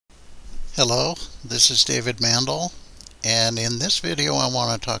Hello, this is David Mandel, and in this video I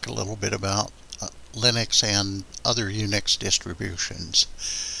want to talk a little bit about Linux and other Unix distributions.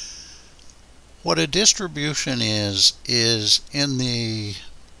 What a distribution is the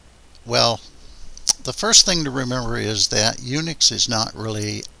first thing to remember is that Unix is not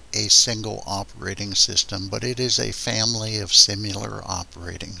really a single operating system, but it is a family of similar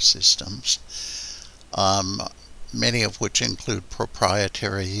operating systems. Many of which include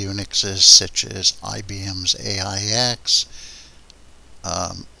proprietary Unixes such as IBM's AIX,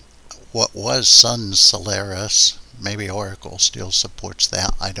 what was Sun's Solaris, maybe Oracle still supports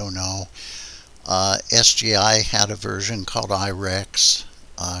that, I don't know. SGI had a version called IREX,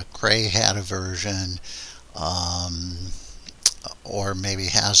 Cray had a version, or maybe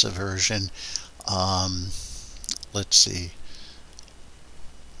has a version. Let's see.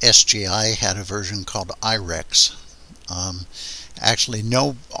 SGI had a version called IREX. Actually,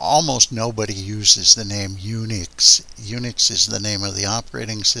 almost nobody uses the name Unix. Unix is the name of the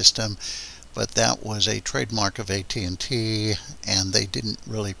operating system, but that was a trademark of AT&T, and they didn't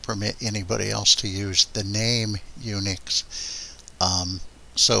really permit anybody else to use the name Unix.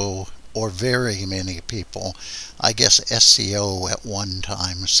 Or very many people. I guess SCO at one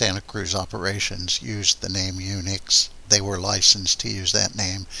time, Santa Cruz Operations, used the name Unix. They were licensed to use that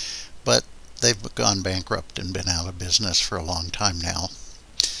name, but they've gone bankrupt and been out of business for a long time now.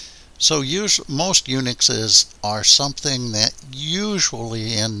 So most Unixes are something that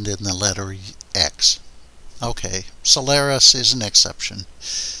usually end in the letter X. Okay, Solaris is an exception.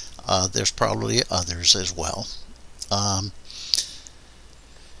 There's probably others as well.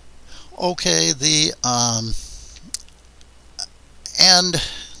 And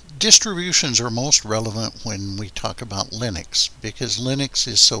distributions are most relevant when we talk about Linux, because Linux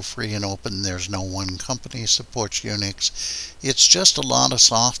is so free and open. There's no one company supports Unix. It's just a lot of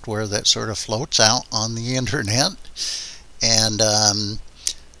software that sort of floats out on the internet, and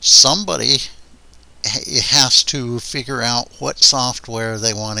somebody has to figure out what software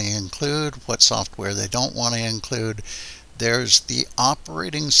they want to include, what software they don't want to include. There's the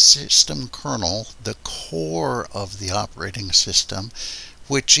operating system kernel, the core of the operating system,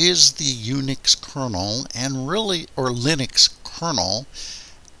 which is the Unix kernel or Linux kernel,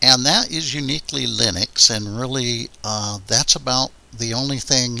 and that is uniquely Linux, and really that's about the only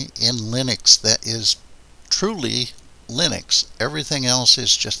thing in Linux that is truly Linux. Everything else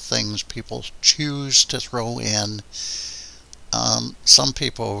is just things people choose to throw in. Some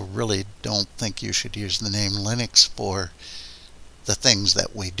people really don't think you should use the name Linux for the things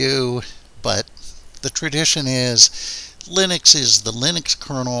that we do, but the tradition is Linux is the Linux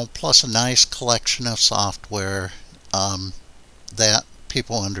kernel plus a nice collection of software that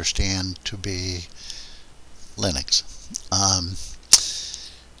people understand to be Linux.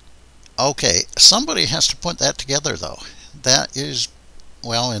 Okay, somebody has to put that together, though. That is,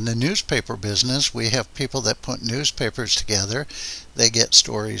 well, in the newspaper business, we have people that put newspapers together. They get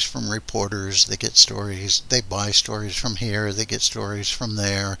stories from reporters, they buy stories from here, they get stories from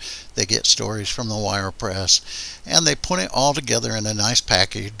there, they get stories from the wire press, and they put it all together in a nice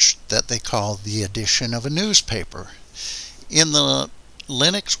package that they call the edition of a newspaper. In the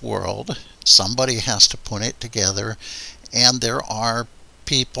Linux world, somebody has to put it together, and there are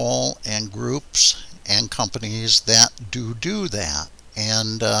people and groups and companies that do that.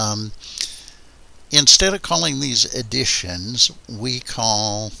 And instead of calling these editions, we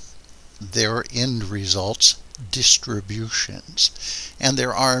call their end results distributions. And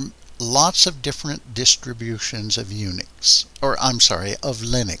there are lots of different distributions of Unix, of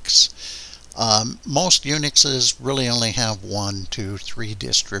Linux. Most Unixes really only have 1, 2, 3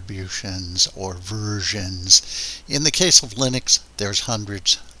 distributions or versions. In the case of Linux, there's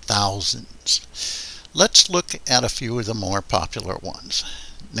hundreds, thousands. Let's look at a few of the more popular ones.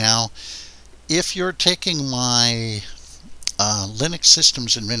 Now, if you're taking my Linux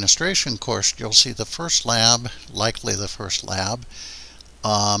Systems Administration course, you'll see the first lab, likely the first lab,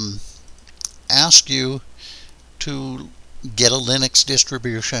 ask you to get a Linux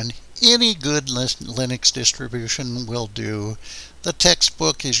distribution. Any good Linux distribution will do. The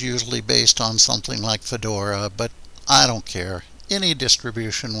textbook is usually based on something like Fedora, but I don't care. Any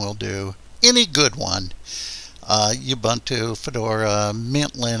distribution will do. Any good one. Ubuntu, Fedora,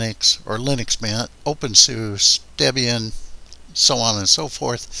 Mint Linux, or Linux Mint, OpenSUSE, Debian, so on and so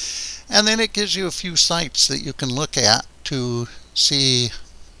forth. And then it gives you a few sites that you can look at to study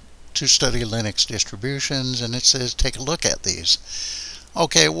Linux distributions, and it says take a look at these.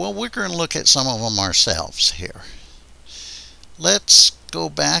 Okay, well, we're going to look at some of them ourselves here. Let's go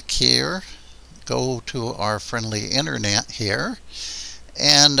back here, go to our friendly internet here,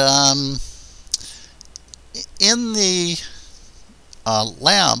 And in the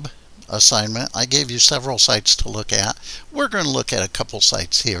lab assignment, I gave you several sites to look at. We're going to look at a couple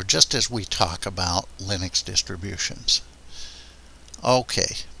sites here just as we talk about Linux distributions.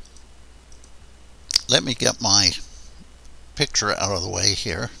 Okay, let me get my picture out of the way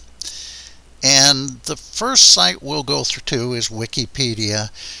here. And the first site we'll go through is Wikipedia.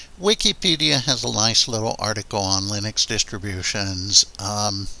 Wikipedia has a nice little article on Linux distributions.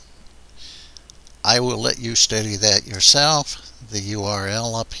 I will let you study that yourself. The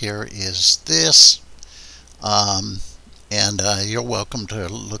URL up here is this, and you're welcome to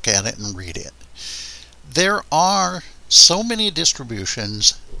look at it and read it. There are so many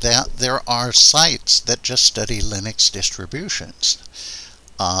distributions that there are sites that just study Linux distributions.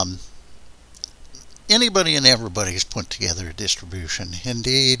 Anybody and everybody's put together a distribution.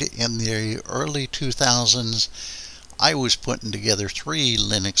 Indeed, in the early 2000s, I was putting together 3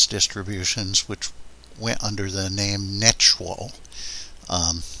 Linux distributions which went under the name Netschwell.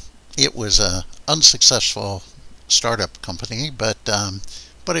 It was an unsuccessful startup company, but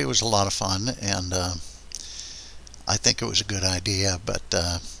it was a lot of fun, and I think it was a good idea, but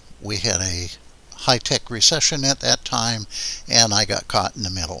we had a high-tech recession at that time, and I got caught in the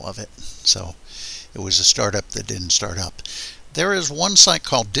middle of it. So it was a startup that didn't start up. There is one site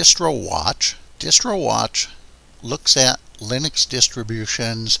called DistroWatch. DistroWatch looks at Linux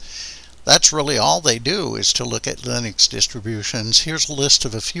distributions. That's really all they do, is to look at Linux distributions. Here's a list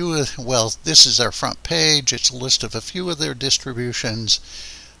of a few, well, this is their front page. It's a list of a few of their distributions.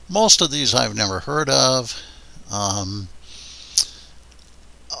 Most of these I've never heard of.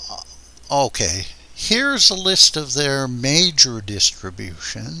 Okay, here's a list of their major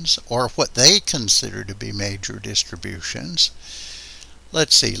distributions, or what they consider to be major distributions.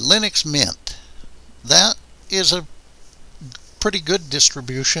 Let's see, Linux Mint. That is a pretty good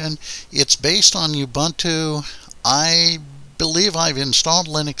distribution. It's based on Ubuntu. I believe I've installed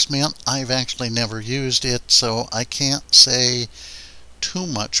Linux Mint. I've actually never used it, so I can't say too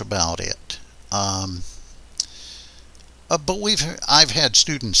much about it. But I've had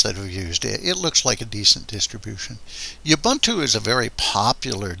students that have used it. It looks like a decent distribution. Ubuntu is a very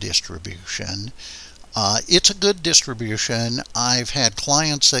popular distribution. It's a good distribution. I've had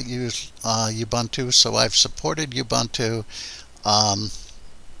clients that use Ubuntu, so I've supported Ubuntu.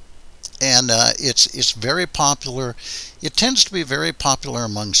 It's very popular. It tends to be very popular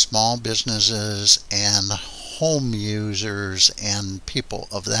among small businesses and home users and people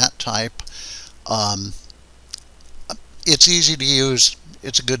of that type. It's easy to use.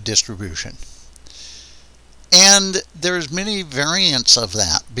 It's a good distribution. And there's many variants of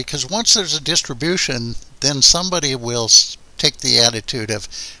that, because once there's a distribution, then somebody will take the attitude of,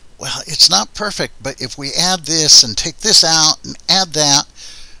 well, it's not perfect, but if we add this and take this out and add that,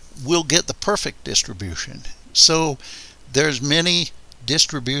 we'll get the perfect distribution. So there's many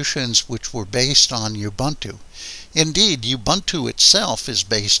distributions which were based on Ubuntu. Indeed, Ubuntu itself is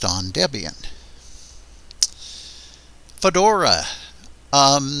based on Debian. Fedora.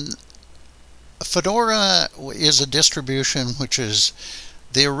 Fedora is a distribution which is,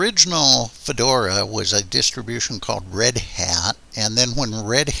 the original Fedora was a distribution called Red Hat, and then when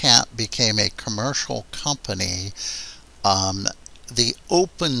Red Hat became a commercial company, the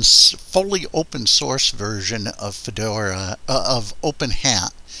fully open source version of Fedora, of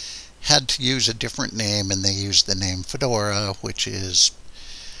OpenHat, had to use a different name, and they used the name Fedora, which is,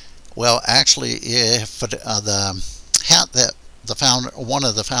 well, actually, if the hat that one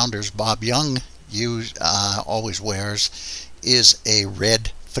of the founders, Bob Young, always wears, is a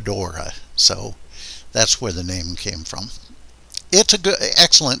red fedora. So that's where the name came from. It's a good,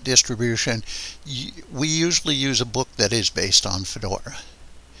 excellent distribution. We usually use a book that is based on Fedora.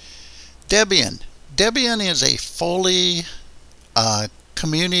 Debian. Debian is a fully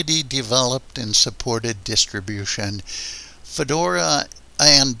community developed and supported distribution. Fedora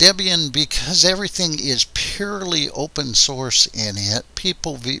and Debian, because everything is purely open source in it,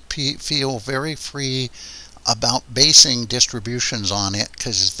 people feel very free about basing distributions on it,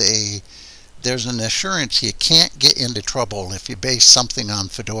 because there's an assurance you can't get into trouble if you base something on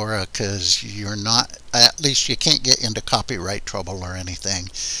Fedora, because you're not, at least you can't get into copyright trouble or anything,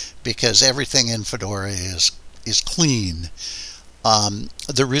 because everything in Fedora is clean.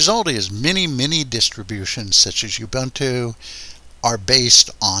 The result is many distributions such as Ubuntu are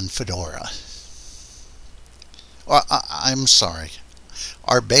based on Fedora. Or, I'm sorry,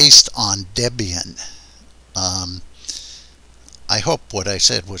 are based on Debian. I hope what I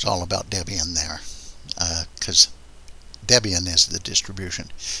said was all about Debian there, because Debian is the distribution.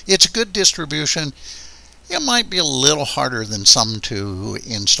 It's a good distribution. It might be a little harder than some to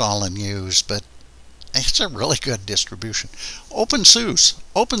install and use, but it's a really good distribution. OpenSUSE.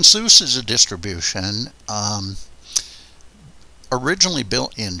 OpenSUSE is a distribution originally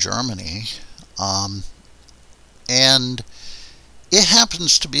built in Germany, and it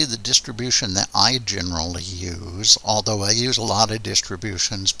happens to be the distribution that I generally use, although I use a lot of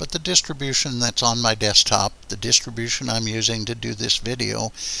distributions, but the distribution that's on my desktop, the distribution I'm using to do this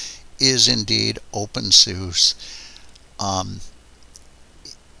video, is indeed OpenSUSE.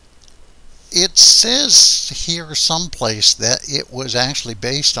 It says here someplace that it was actually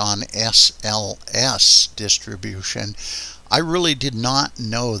based on SLS distribution. I really did not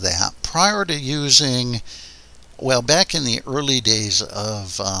know that. Prior to using, well, back in the early days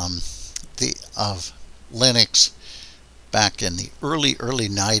of Linux, back in the early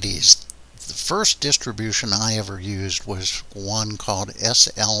 90s, the first distribution I ever used was one called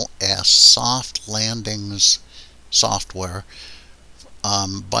SLS, Soft Landings Software,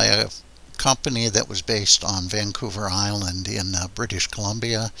 by a company that was based on Vancouver Island in British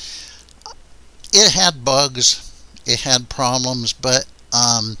Columbia. It had bugs, it had problems, but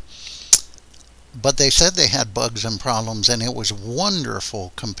they said they had bugs and problems, and it was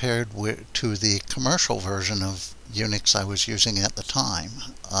wonderful compared to the commercial version of Unix I was using at the time,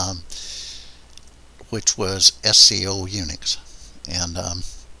 which was SCO Unix. And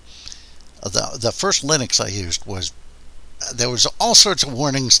the first Linux I used was, there was all sorts of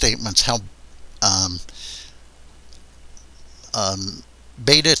warning statements how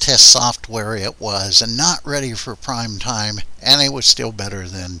beta test software it was and not ready for prime time, and it was still better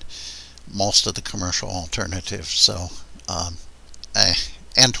than most of the commercial alternatives. So and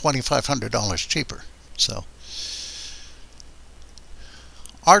 $2,500 cheaper. So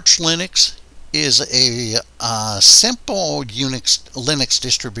Arch Linux is a simple Linux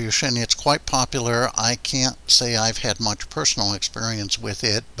distribution. It's quite popular. I can't say I've had much personal experience with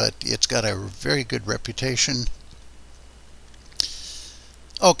it, but it's got a very good reputation.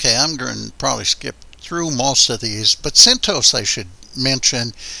 Okay, I'm going to probably skip through most of these, but CentOS I should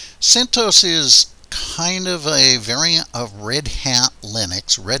mention. CentOS is kind of a variant of Red Hat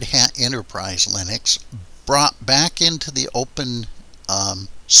Linux, Red Hat Enterprise Linux, brought back into the open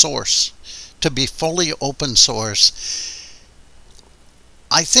source, to be fully open source.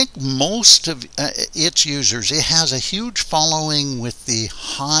 I think most of its users, it has a huge following with the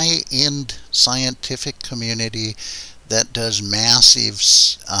high-end scientific community that does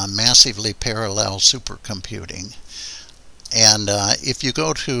massively parallel supercomputing. And if you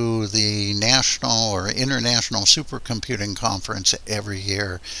go to the National or International Supercomputing Conference every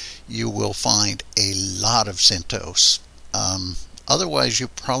year, you will find a lot of CentOS. Otherwise, you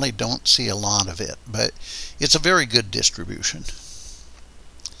probably don't see a lot of it, but it's a very good distribution.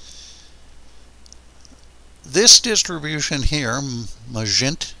 This distribution here,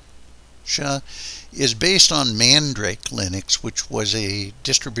 Magenta, is based on Mandrake Linux, which was a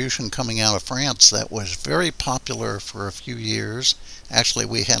distribution coming out of France that was very popular for a few years. Actually,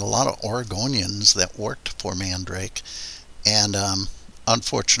 we had a lot of Oregonians that worked for Mandrake, and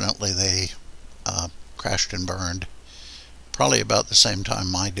unfortunately they crashed and burned, probably about the same time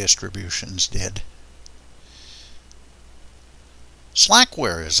my distributions did.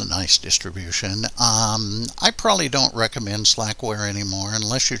 Slackware is a nice distribution. I probably don't recommend Slackware anymore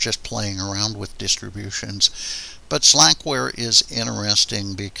unless you're just playing around with distributions. But Slackware is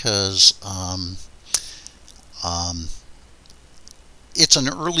interesting because it's an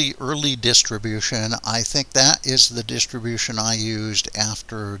early distribution. I think that is the distribution I used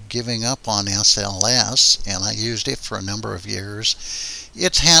after giving up on SLS, and I used it for a number of years.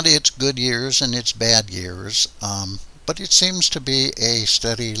 It's had its good years and its bad years. But it seems to be a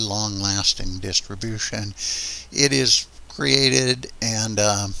steady, long-lasting distribution. It is created and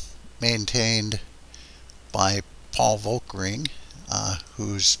maintained by Paul Volkering,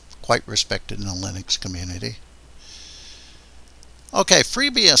 who's quite respected in the Linux community. Okay,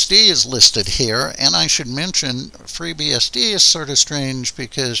 FreeBSD is listed here, and I should mention FreeBSD is sort of strange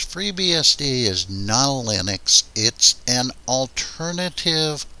because FreeBSD is not a Linux. It's an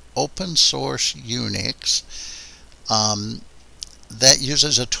alternative open source Unix that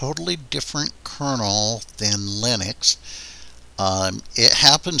uses a totally different kernel than Linux. It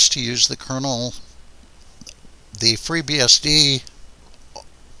happens to use the kernel, the FreeBSD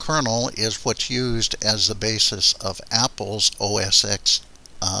kernel is what's used as the basis of Apple's OS X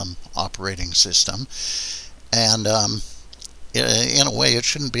operating system. And in a way it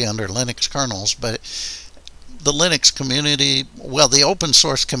shouldn't be under Linux kernels, but the Linux community, well, the open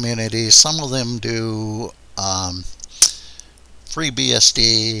source community, some of them do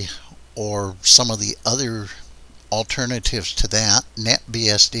FreeBSD or some of the other alternatives to that,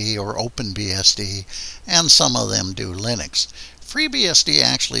 NetBSD or OpenBSD, and some of them do Linux. FreeBSD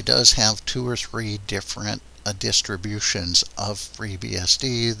actually does have 2 or 3 different distributions of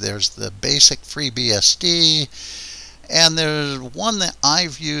FreeBSD. There's the basic FreeBSD, and there's one that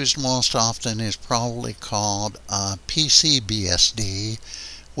I've used most often is probably called PCBSD,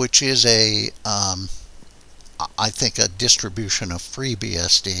 which is I think a distribution of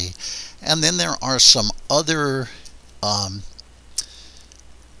FreeBSD. And then there are some other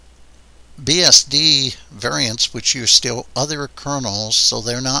BSD variants which use still other kernels, so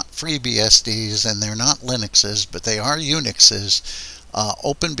they're not FreeBSDs and they're not Linuxes, but they are Unixes.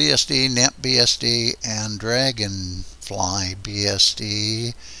 OpenBSD, NetBSD, and Dragonfly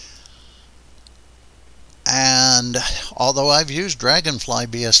BSD. And although I've used Dragonfly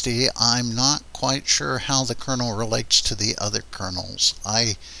BSD, I'm not quite sure how the kernel relates to the other kernels.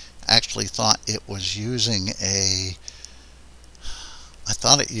 I actually thought it was using I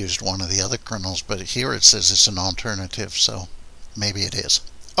thought it used one of the other kernels, but here it says it's an alternative, so maybe it is.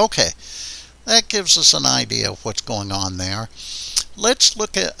 Okay, that gives us an idea of what's going on there. Let's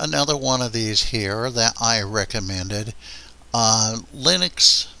look at another one of these here that I recommended.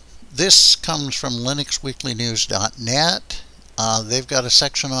 Linux. This comes from linuxweeklynews.net. They've got a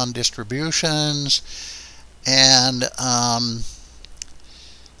section on distributions, and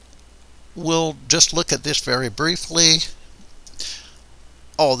we'll just look at this very briefly.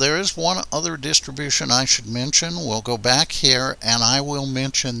 Oh, there is one other distribution I should mention. We'll go back here and I will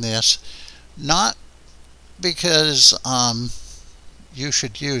mention this, not because you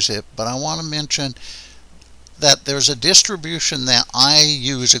should use it, but I want to mention that there's a distribution that I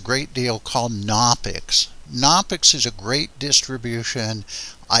use a great deal called Knoppix. Knoppix is a great distribution.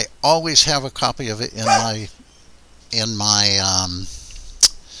 I always have a copy of it in my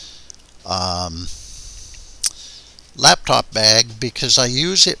laptop bag because I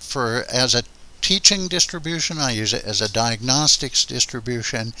use it as a teaching distribution. I use it as a diagnostics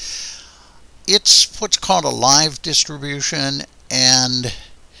distribution. It's what's called a live distribution, and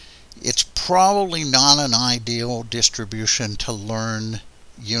it's probably not an ideal distribution to learn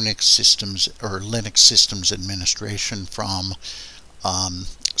Unix systems or Linux systems administration from.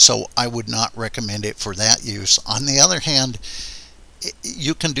 So I would not recommend it for that use. On the other hand,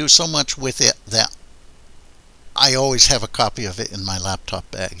 you can do so much with it that I always have a copy of it in my laptop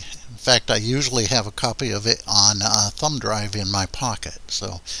bag. In fact, I usually have a copy of it on a thumb drive in my pocket,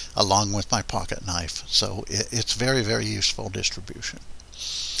 so along with my pocket knife. So it's very, very useful distribution.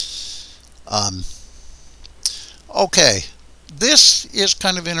 Okay, this is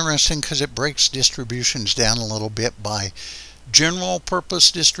kind of interesting because it breaks distributions down a little bit by general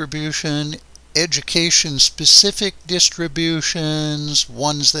purpose distribution, education specific distributions,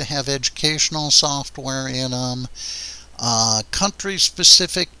 ones that have educational software in them, country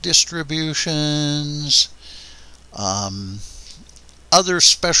specific distributions, other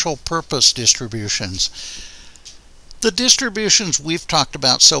special purpose distributions. The distributions we've talked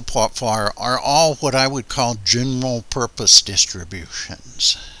about so far are all what I would call general purpose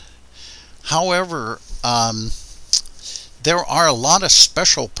distributions. However, there are a lot of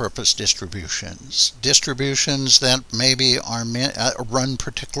special purpose distributions that maybe are run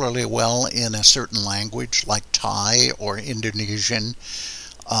particularly well in a certain language like Thai or Indonesian.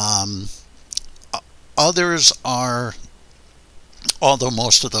 Others are, although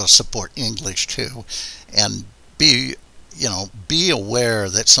most of those support English too, and be aware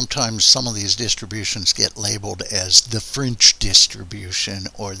that sometimes some of these distributions get labeled as the French distribution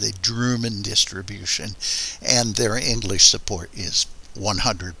or the German distribution, and their English support is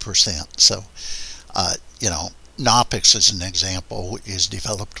 100%. So, Knoppix, as an example, is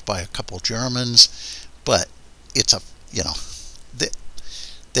developed by a couple Germans, but it's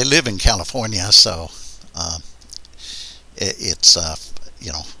they live in California, so it's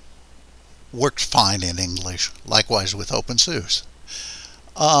works fine in English. Likewise with OpenSUSE.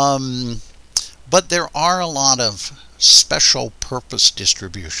 But there are a lot of special purpose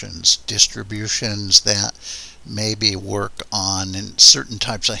distributions that maybe work on certain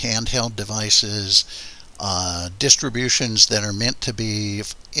types of handheld devices, distributions that are meant to be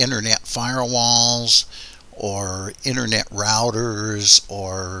internet firewalls or internet routers,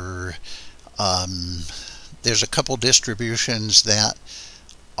 or there's a couple distributions that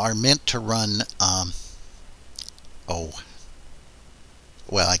are meant to run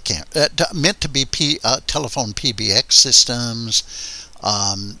meant to be telephone PBX systems.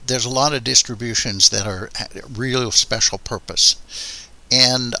 There's a lot of distributions that are real special purpose,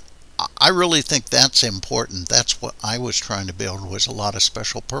 and I really think that's important. That's what I was trying to build, was a lot of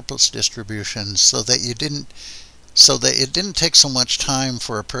special purpose distributions so that it didn't take so much time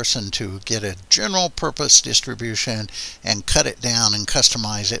for a person to get a general purpose distribution and cut it down and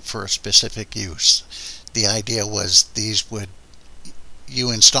customize it for a specific use. The idea was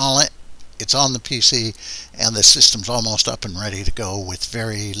you install it, it's on the PC, and the system's almost up and ready to go with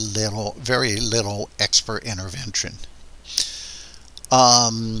very little expert intervention.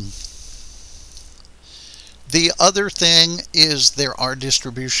 The other thing is there are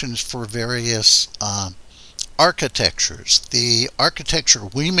distributions for various architectures. The architecture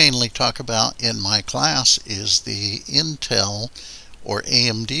we mainly talk about in my class is the Intel or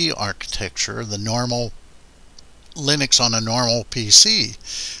AMD architecture, the normal Linux on a normal PC.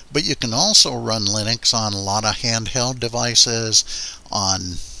 But you can also run Linux on a lot of handheld devices,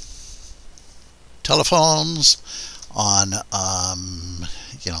 on telephones, on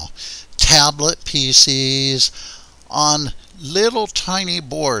tablet PCs, on little tiny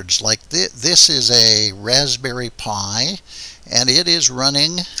boards like this is a Raspberry Pi, and it is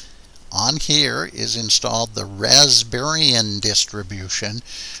running on here is installed the Raspberrian distribution,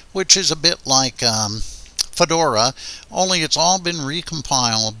 which is a bit like Fedora, only it's all been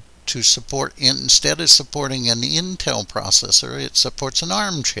recompiled to support, instead of supporting an Intel processor, it supports an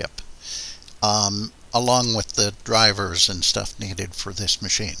ARM chip, along with the drivers and stuff needed for this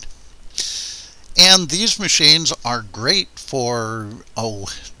machine. And these machines are great for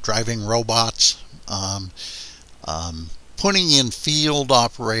driving robots, putting in field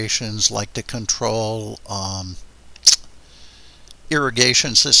operations like to control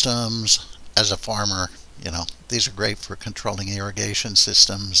irrigation systems. As a farmer, these are great for controlling irrigation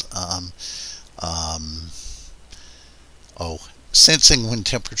systems. Sensing when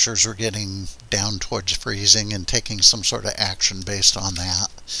temperatures are getting down towards freezing and taking some sort of action based on that.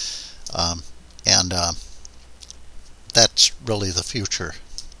 That's really the future.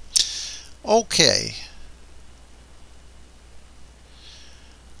 Okay.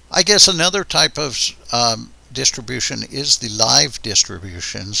 I guess another type of distribution is the live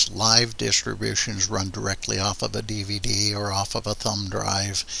distributions. Live distributions run directly off of a DVD or off of a thumb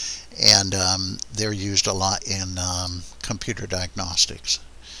drive, and they're used a lot in computer diagnostics.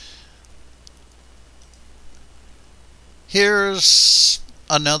 Here's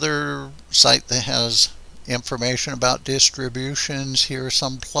another site that has information about distributions here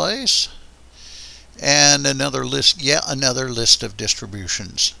someplace, and another list, yet another list of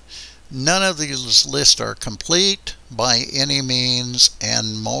distributions. None of these lists are complete by any means,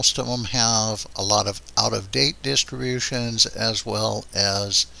 and most of them have a lot of out-of-date distributions as well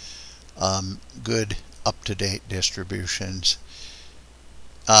as good up-to-date distributions.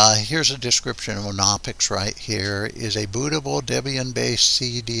 Here's a description of Unix right here. Is a bootable Debian-based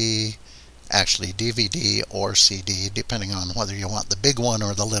CD, actually DVD or CD, depending on whether you want the big one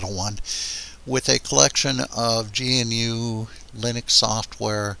or the little one, with a collection of GNU Linux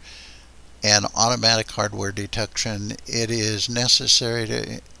software and automatic hardware detection. It is not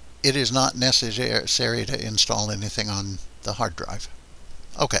necessary to install anything on the hard drive.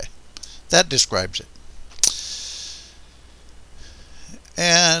 Okay, that describes it.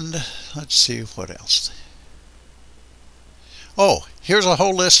 And let's see what else. Oh, here's a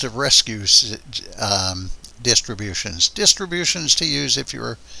whole list of rescue distributions. Distributions to use if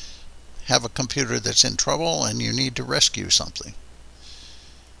you have a computer that's in trouble and you need to rescue something.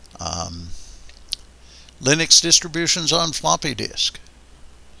 Linux distributions on floppy disk.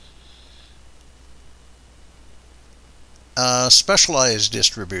 Specialized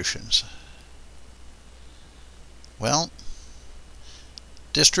distributions. Well,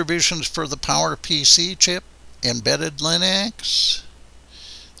 distributions for the PowerPC chip, embedded Linux,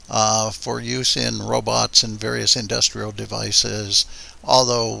 for use in robots and various industrial devices,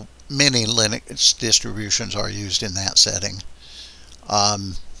 although many Linux distributions are used in that setting.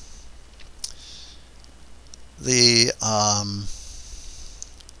 The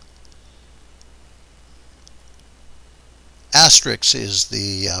Asterisk is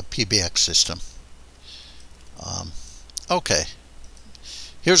the PBX system. Okay,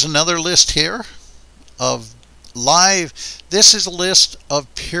 here's another list here of live. This is a list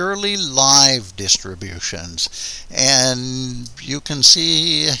of purely live distributions, and you can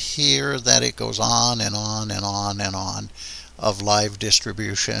see here that it goes on and on and on and on of live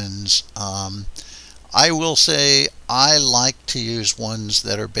distributions. I will say I like to use ones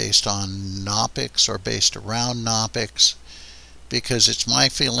that are based on Knoppix or based around Knoppix, because it's my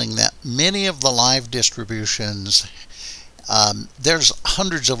feeling that many of the live distributions, there's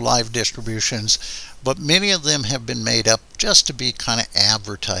hundreds of live distributions, but many of them have been made up just to be kind of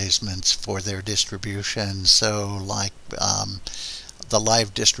advertisements for their distribution. So like the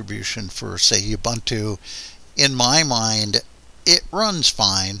live distribution for, say, Ubuntu, in my mind, it runs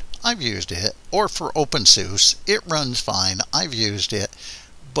fine. I've used it. Or for OpenSUSE, it runs fine. I've used it.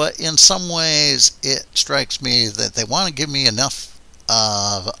 But in some ways, it strikes me that they want to give me enough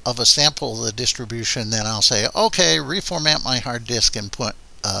of a sample of the distribution, then I'll say, okay, reformat my hard disk and put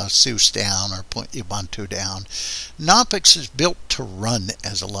SUSE down or put Ubuntu down. Knoppix is built to run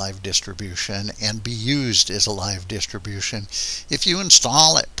as a live distribution and be used as a live distribution. If you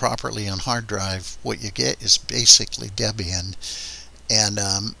install it properly on hard drive, what you get is basically Debian. And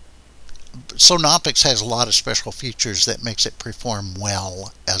so Knoppix has a lot of special features that makes it perform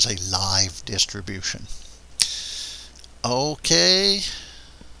well as a live distribution. Okay,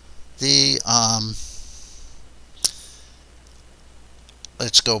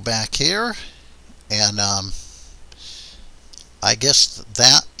 let's go back here, and I guess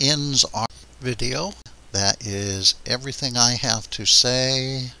that ends our video. That is everything I have to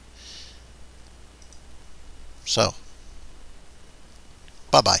say. So,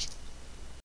 bye-bye.